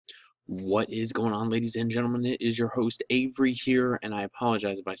What is going on, ladies and gentlemen? It is your host, Avery, here, and I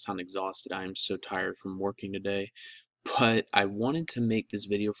apologize if I sound exhausted. I am so tired from working today, but I wanted to make this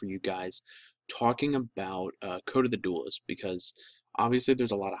video for you guys talking about Code of the Duelist because obviously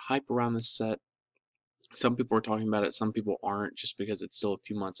there's a lot of hype around this set. Some people are talking about it, some people aren't, just because it's still a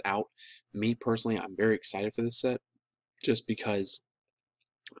few months out. Me personally, I'm very excited for this set just because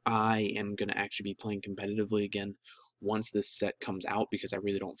I am going to actually be playing competitively again once this set comes out because I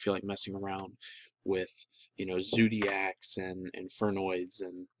really don't feel like messing around with, Zodiacs and Infernoids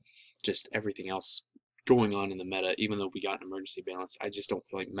and just everything else going on in the meta. Even though we got an emergency balance, I just don't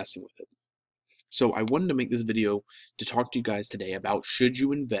feel like messing with it. So I wanted to make this video to talk to you guys today about should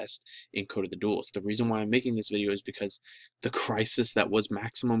you invest in Code of the Duelist. The reason why I'm making this video is because the crisis that was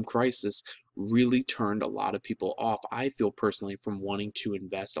Maximum Crisis really turned a lot of people off, I feel personally, from wanting to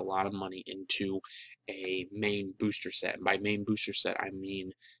invest a lot of money into a main booster set. And by main booster set, I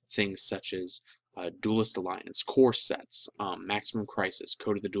mean things such as Duelist Alliance, core sets, Maximum Crisis,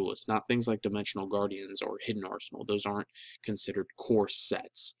 Code of the Duelist, not things like Dimensional Guardians or Hidden Arsenal. Those aren't considered core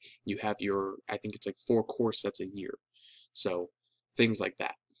sets. You have your, I think it's like 4 core sets a year. So things like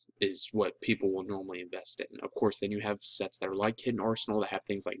that is what people will normally invest in. Of course, then you have sets that are like Hidden Arsenal that have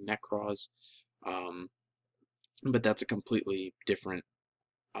things like Necros, but that's a completely different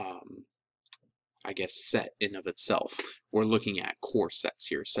I guess, set in of itself. We're looking at core sets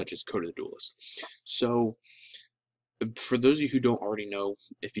here, such as Code of the Duelist. So, for those of you who don't already know,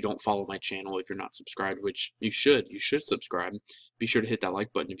 if you don't follow my channel, if you're not subscribed, which you should subscribe. Be sure to hit that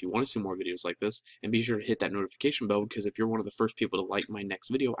like button if you want to see more videos like this, and be sure to hit that notification bell because if you're one of the first people to like my next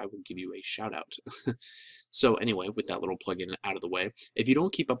video, I will give you a shout out. So anyway, with that little plug-in out of the way, if you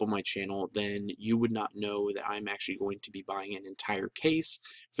don't keep up on my channel, then you would not know that I'm actually going to be buying an entire case.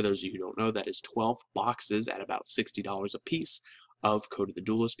 For those of you who don't know, that is 12 boxes at about $60 a piece of Code of the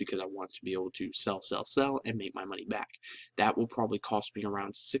Duelist because I want to be able to sell, and make my money back. That will probably cost me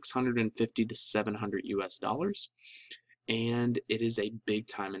around 650 to 700 US dollars. And it is a big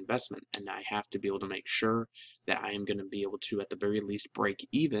time investment, and I have to be able to make sure that I am going to be able to, at the very least, break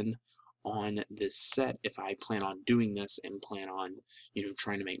even on this set if I plan on doing this and plan on,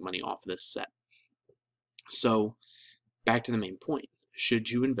 trying to make money off this set. So, back to the main point. Should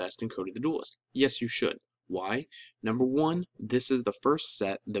you invest in Code of the Duelist? Yes, you should. Why? Number one, this is the first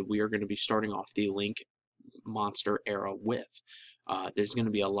set that we are going to be starting off the Link monster era with. There's going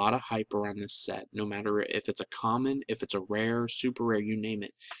to be a lot of hype around this set, no matter if it's a common, if it's a rare, super rare, you name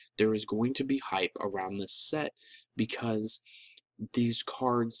it. There is going to be hype around this set because these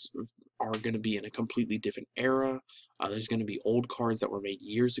cards are going to be in a completely different era. There's going to be old cards that were made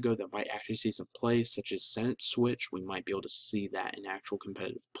years ago that might actually see some play, such as Senate Switch. We might be able to see that in actual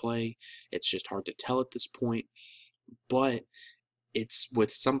competitive play. It's just hard to tell at this point, but it's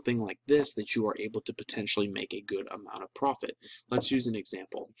with something like this that you are able to potentially make a good amount of profit. Let's use an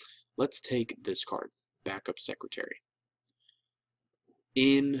example. Let's take this card, Backup Secretary.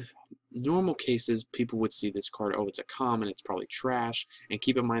 In normal cases, people would see this card, oh, it's a common, it's probably trash, and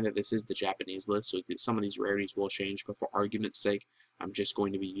keep in mind that this is the Japanese list, so some of these rarities will change, but for argument's sake, I'm just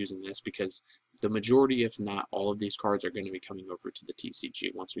going to be using this because the majority, if not all of these cards, are going to be coming over to the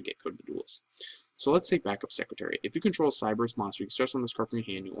TCG once we get Code of the Duelist. So let's take Backup Secretary. If you control a Cyberse monster, you can special summon this card from your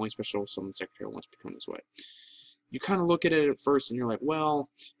hand, you only special summon the Secretary once per turn this way. You kind of look at it at first and you're like, well,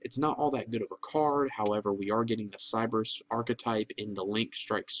 it's not all that good of a card. However, we are getting the Cyberse archetype in the Link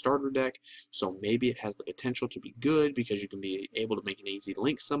Strike starter deck, so maybe it has the potential to be good because you can be able to make an easy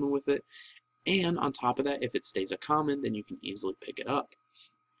Link summon with it. And on top of that, if it stays a common, then you can easily pick it up.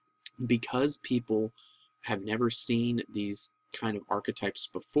 Because people have never seen these kind of archetypes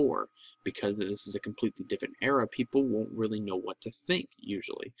before, because this is a completely different era, people won't really know what to think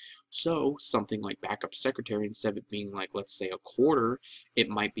usually. So something like Backup Secretary, instead of it being like, let's say, a quarter, it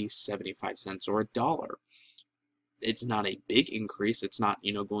might be 75 cents or $1. It's not a big increase. It's not,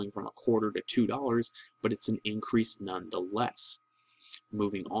 going from a quarter to $2, but it's an increase nonetheless.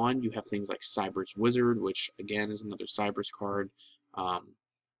 Moving on, you have things like Cyberse Wizard, which again is another Cyberse card.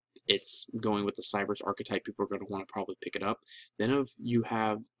 It's going with the Cyberse archetype. People are going to want to probably pick it up. Then you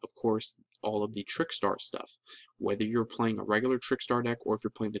have, of course, all of the Trickstar stuff. Whether you're playing a regular Trickstar deck or if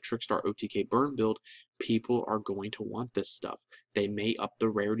you're playing the Trickstar OTK burn build, people are going to want this stuff. They may up the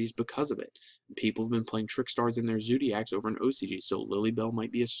rarities because of it. People have been playing Trickstars in their Zodiacs over in OCG, so Lilybell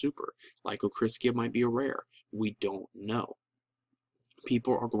might be a super. Lycochryskia might be a rare. We don't know.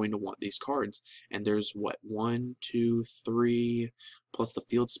 People are going to want these cards, and there's what, 1, 2, 3, plus the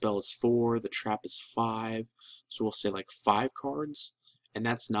field spell is 4, the trap is 5, so we'll say like 5 cards, and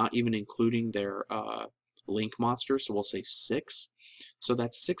that's not even including their Link monster, so we'll say 6. So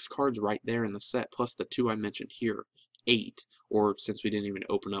that's 6 cards right there in the set, plus the 2 I mentioned here, 8. Or since we didn't even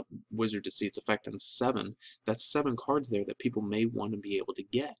open up Wizard to see its effect on 7, that's 7 cards there that people may want to be able to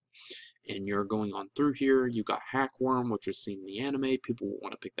get. And you're going on through here, you got Hackworm, which was seen in the anime, people will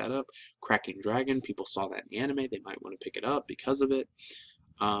want to pick that up. Cracking Dragon, people saw that in the anime, they might want to pick it up because of it.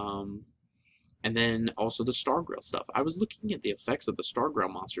 And then also the Stargrail stuff. I was looking at the effects of the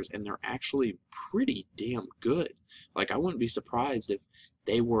Stargrail monsters, and they're actually pretty damn good. Like, I wouldn't be surprised if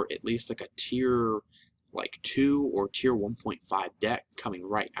they were at least like a tier like 2 or tier 1.5 deck coming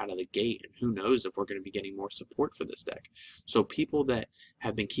right out of the gate, and who knows if we're going to be getting more support for this deck. So people that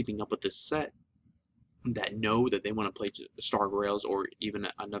have been keeping up with this set, that know that they want to play Stargrails, or even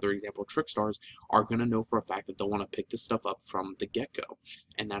another example, Trickstars, are going to know for a fact that they'll want to pick this stuff up from the get-go.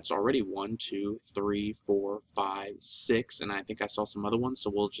 And that's already 1, 2, 3, 4, 5, 6, and I think I saw some other ones,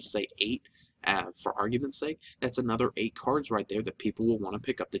 so we'll just say 8 for argument's sake. That's another 8 cards right there that people will want to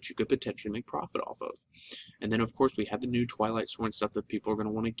pick up that you could potentially make profit off of. And then, of course, we have the new Twilight Sworn stuff that people are going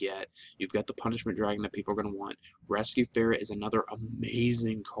to want to get. You've got the Punishment Dragon that people are going to want. Rescue Ferret is another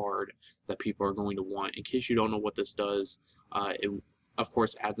amazing card that people are going to want. In case you don't know what this does, it, of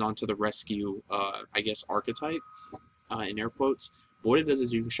course, adds on to the Rescue, I guess, archetype. In air quotes. But what it does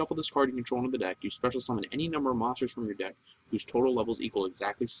is you can shuffle this card you control into the deck, you special summon any number of monsters from your deck whose total levels equal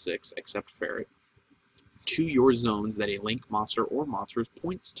exactly 6, except Ferret, to your zones that a link monster or monsters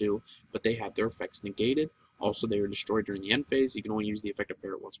points to, but they have their effects negated. Also, they are destroyed during the end phase. You can only use the effect of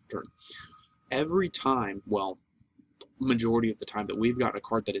Ferret once per turn. Every time, well, majority of the time that we've gotten a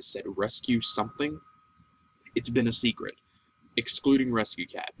card that has said rescue something, it's been a secret. Excluding Rescue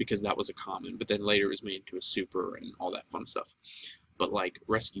Cat, because that was a common, but then later it was made into a super and all that fun stuff. But like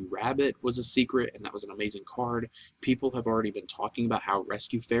Rescue Rabbit was a secret, and that was an amazing card. People have already been talking about how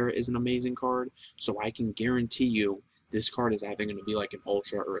Rescue Ferret is an amazing card, so I can guarantee you this card is either going to be like an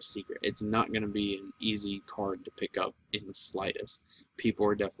ultra or a secret. It's not going to be an easy card to pick up in the slightest. People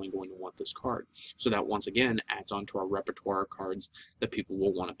are definitely going to want this card. So that once again adds on to our repertoire of cards that people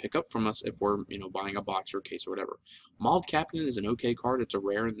will want to pick up from us if we're, buying a box or a case or whatever. Mauled Captain is an okay card. It's a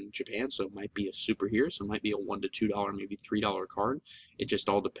rare in Japan, so it might be a super here, so it might be a $1 to $2, maybe $3 card. It just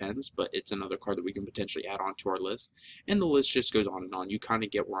all depends, but it's another card that we can potentially add on to our list. And the list just goes on and on. You kind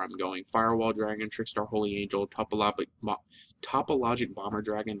of get where I'm going. Firewall Dragon, Trickstar Holy Angel, Topologic Bomber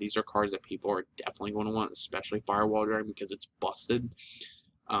Dragon. These are cards that people are definitely going to want, especially Firewall Dragon because it's busted.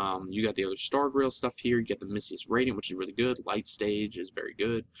 You got the other Stargrail stuff here. You get the Missius Radiant, which is really good. Light Stage is very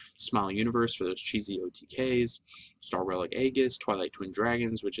good. Smile Universe for those cheesy OTKs. Star Relic Aegis, Twilight Twin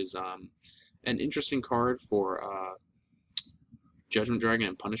Dragons, which is an interesting card for Judgment Dragon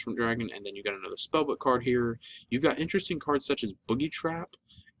and Punishment Dragon. And then you got another Spellbook card here. You've got interesting cards such as Boogie Trap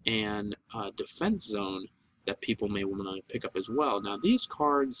and Defense Zone that people may want to pick up as well. Now, these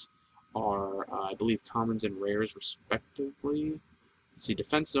cards are, I believe, commons and rares respectively. See,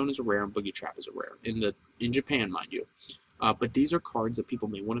 Defense Zone is a rare and Boogie Trap is a rare in Japan, mind you. But these are cards that people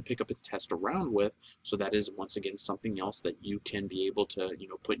may want to pick up and test around with, so that is once again something else that you can be able to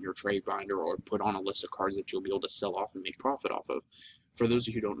put in your trade binder or put on a list of cards that you'll be able to sell off and make profit off of. For those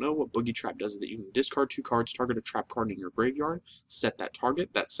of you who don't know, what Boogie Trap does is that you can discard 2 cards, target a trap card in your graveyard, set that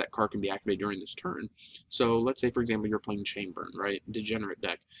target. That set card can be activated during this turn. So let's say, for example, you're playing Chainburn, right? Degenerate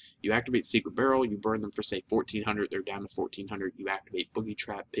deck. You activate Secret Barrel, you burn them for, say, 1,400. They're down to 1,400. You activate Boogie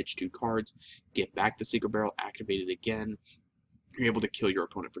Trap, pitch 2 cards, get back the Secret Barrel, activate it again. You're able to kill your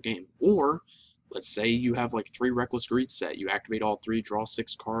opponent for game. Or let's say you have like 3 Reckless Greed set. You activate all 3, draw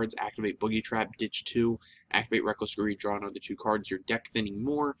 6 cards, activate Boogie Trap, ditch 2, activate Reckless Greed, draw another 2 cards. You're deck thinning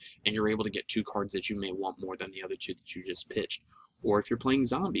more, and you're able to get 2 cards that you may want more than the other 2 that you just pitched. Or if you're playing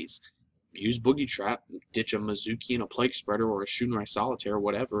zombies, use Boogie Trap, ditch a Mizuki and a Plague Spreader or a Shunrai Solitaire,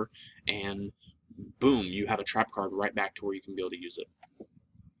 whatever, and boom, you have a trap card right back to where you can be able to use it.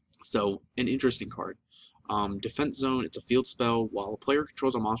 So, an interesting card. Defense Zone, it's a field spell. While a player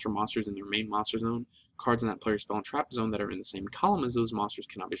controls a monster or monsters in their main monster zone, cards in that player's spell and trap zone that are in the same column as those monsters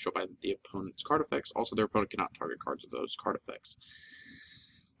cannot be shown by the opponent's card effects. Also, their opponent cannot target cards with those card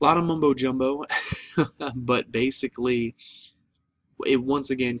effects. A lot of mumbo jumbo, but basically, it once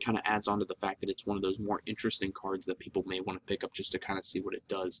again kind of adds on to the fact that it's one of those more interesting cards that people may want to pick up just to kind of see what it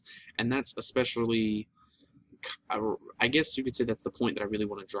does. And that's especially, I guess you could say that's the point that I really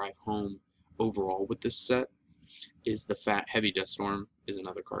want to drive home overall with this set, is the fact Heavy Death Storm is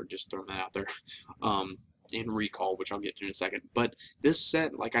another card, just throwing that out there. and Recall, which I'll get to in a second. But this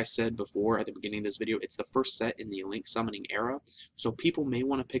set, like I said before at the beginning of this video, it's the first set in the Link Summoning era, so people may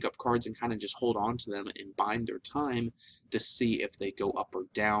want to pick up cards and kind of just hold on to them and bide their time to see if they go up or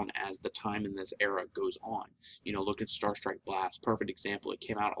down as the time in this era goes on. You know, look at Star Strike Blast, perfect example. It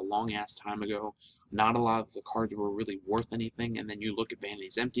came out a long ass time ago. Not a lot of the cards were really worth anything, and then you look at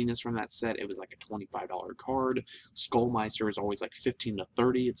Vanity's Emptiness from that set, it was like a $25 card. Skullmeister is always like 15 to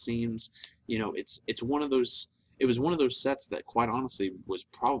 30, it seems. You know, it's one of those. It was one of those sets that, quite honestly, was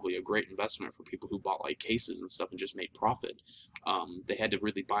probably a great investment for people who bought like cases and stuff and just made profit. They had to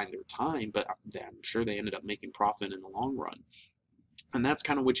really bide their time, but I'm sure they ended up making profit in the long run. And that's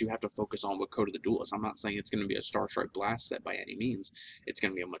kind of what you have to focus on with Code of the Duelist. I'm not saying it's going to be a Star Strike Blast set by any means. It's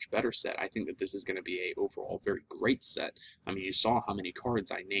going to be a much better set. I think that this is going to be a overall very great set. I mean, you saw how many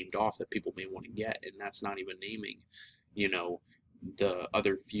cards I named off that people may want to get, and that's not even naming, you know, the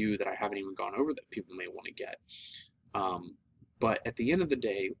other few that I haven't even gone over that people may want to get. But at the end of the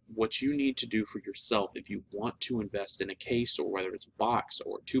day, what you need to do for yourself, if you want to invest in a case, or whether it's a box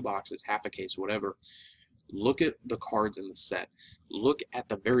or 2 boxes, half a case, whatever, look at the cards in the set. Look at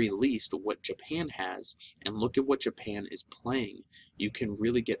the very least what Japan has, and look at what Japan is playing. You can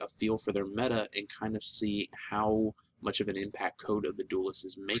really get a feel for their meta and kind of see how much of an impact Code of the Duelist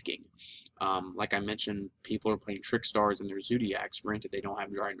is making. Like I mentioned, people are playing Trick Stars and their Zodiacs. Granted, they don't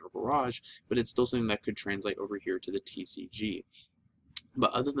have Dryden or Barrage, but it's still something that could translate over here to the TCG.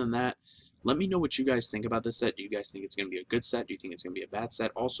 But other than that, let me know what you guys think about this set. Do you guys think it's going to be a good set? Do you think it's going to be a bad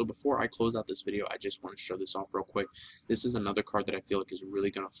set? Also, before I close out this video, I just want to show this off real quick. This is another card that I feel like is really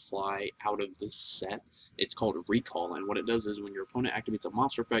going to fly out of this set. It's called Recall, and what it does is when your opponent activates a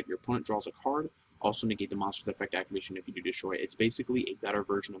monster effect, your opponent draws a card. Also negate the monster's effect activation if you do destroy it. It's basically a better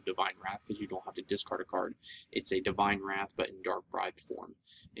version of Divine Wrath because you don't have to discard a card. It's a Divine Wrath but in Dark Bribe form.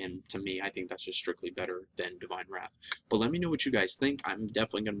 And to me, I think that's just strictly better than Divine Wrath. But let me know what you guys think. I'm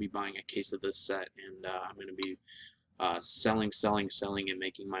definitely going to be buying a case of this set, and I'm going to be selling, and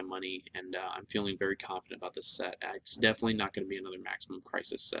making my money, and I'm feeling very confident about this set. It's definitely not going to be another Maximum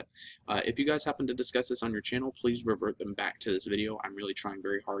Crisis set. If you guys happen to discuss this on your channel, please revert them back to this video. I'm really trying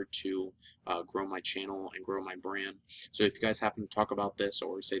very hard to grow my channel and grow my brand. So if you guys happen to talk about this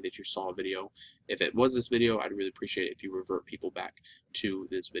or say that you saw a video, if it was this video, I'd really appreciate it if you revert people back to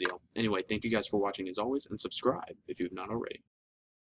this video. Anyway, thank you guys for watching as always, and subscribe if you've not already.